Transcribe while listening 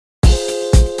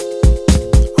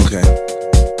Okay.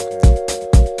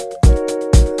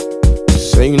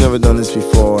 Say you never done this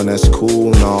before, and that's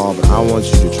cool and all, but I want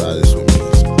you to try this with me.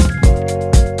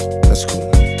 That's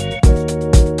cool.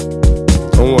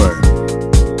 Don't worry.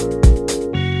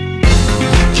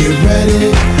 Get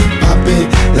ready, pop it,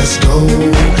 let's go.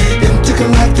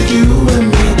 Intergalactic, you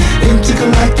and me.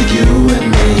 Intergalactic, you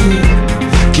and me.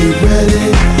 Get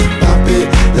ready, pop it,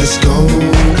 let's go.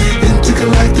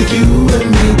 Intergalactic, you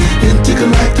and me.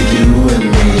 Intergalactic, you and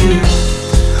me.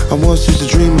 I once used to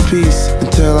dream of peace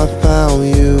until I found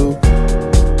you.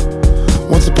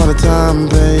 Once upon a time,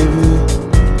 baby.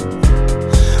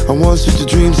 I once used to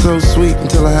dream so sweet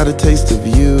until I had a taste of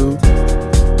you.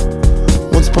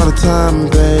 Once upon a time,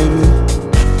 baby.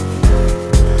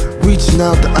 Reaching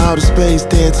out to outer space,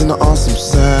 dancing to awesome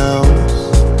sounds.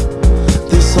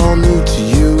 This all new to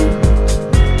you.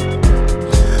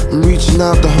 I'm reaching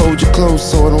out to hold you close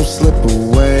so I don't slip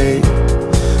away.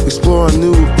 Explore a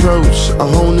new approach, a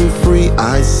whole new free,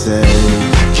 I say.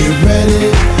 Get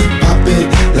ready, pop it,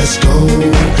 let's go.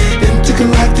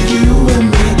 Intergalactic, you and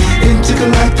me.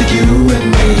 Intergalactic, you and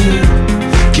me.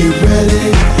 Get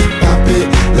ready, pop it,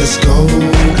 let's go.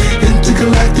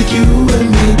 Intergalactic, you and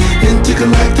me.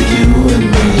 Intergalactic, you and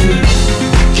me.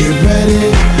 Get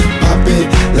ready, pop it,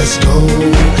 let's go.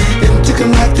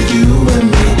 Intergalactic, you and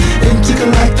me.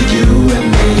 Intergalactic, you and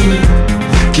me.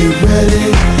 Get ready,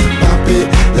 pop it,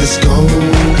 let's go.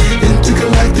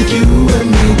 Intergalactic, you and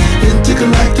me.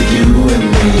 Intergalactic, you and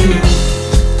me.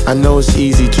 I know it's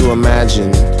easy to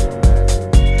imagine,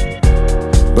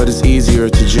 but it's easier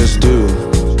to just do.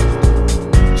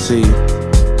 See,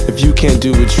 if you can't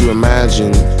do what you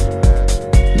imagine,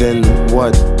 then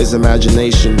what is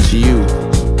imagination to you?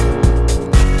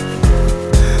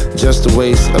 Just a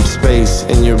waste of space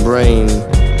in your brain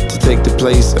to take the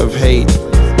place of hate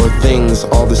or things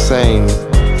all the same.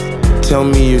 Tell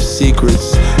me your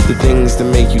secrets, the things that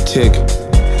make you tick.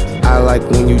 I like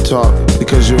when you talk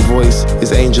because your voice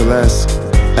is angel-esque.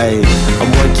 Ay, I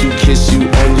want to kiss you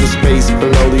on your space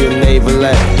below your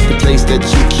navelette, the place that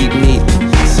you keep neat,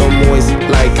 so moist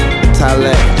like a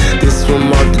toilet. This will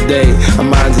mark the day our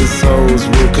minds and souls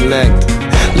will connect.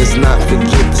 Let's not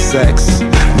forget the sex.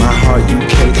 My heart you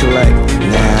can collect.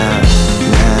 Nah,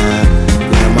 nah,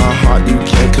 nah. My heart you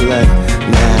can collect.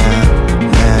 Nah,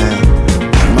 nah.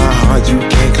 My heart you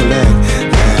can collect.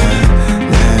 Nah,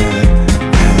 nah,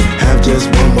 nah. Have just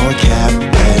one more cap,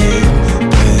 babe,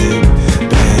 babe,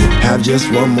 babe. Have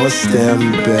just one more stem,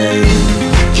 babe.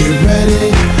 Get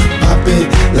ready, pop it,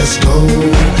 let's go.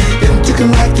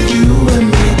 Intergalactic, you and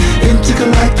me.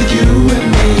 Intergalactic, you and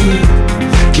me.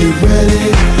 Get ready,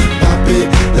 pop it,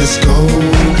 let's go.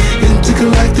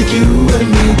 Intergalactic, you and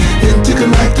me.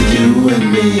 Intergalactic, you and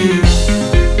me.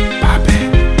 Pop it,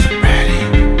 ready,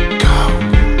 go.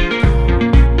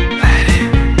 Let it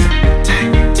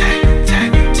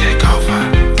take over.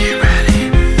 Get ready,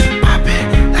 pop it,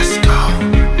 let's go.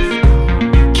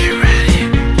 Get ready,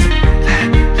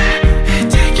 let it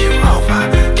take you over.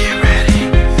 Get ready,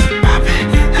 pop it,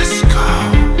 let's go.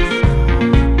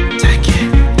 Take it,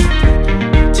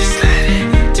 just let it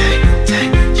take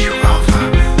you over.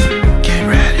 Get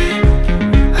ready,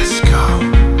 let's go.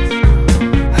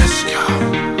 Let's go.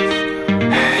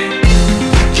 Hey.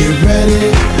 Get ready,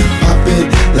 pop it,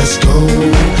 let's go.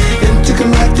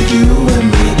 Intergalactic, you and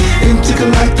me.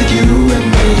 Intergalactic, you and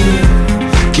me.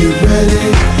 Get ready,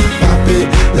 pop it,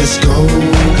 let's go.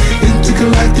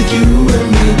 Intergalactic, you and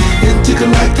me.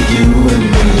 Intergalactic, you and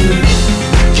me.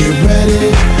 Get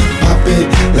ready, pop it,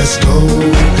 let's go.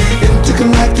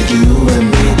 Intergalactic, you and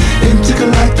me.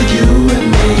 Intergalactic, you and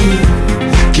me.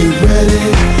 Get ready,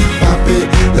 pop it,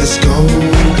 let's go.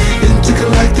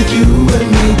 Intergalactic, you and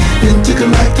me.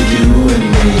 Intergalactic, you and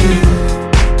me.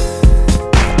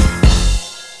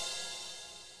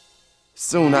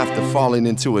 Soon after falling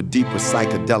into a deeper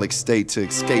psychedelic state to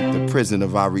escape the prison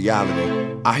of our reality,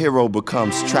 our hero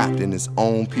becomes trapped in his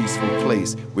own peaceful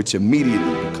place, which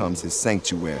immediately becomes his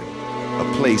sanctuary,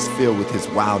 a place filled with his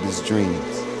wildest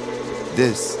dreams.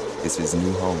 This is his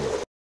new home.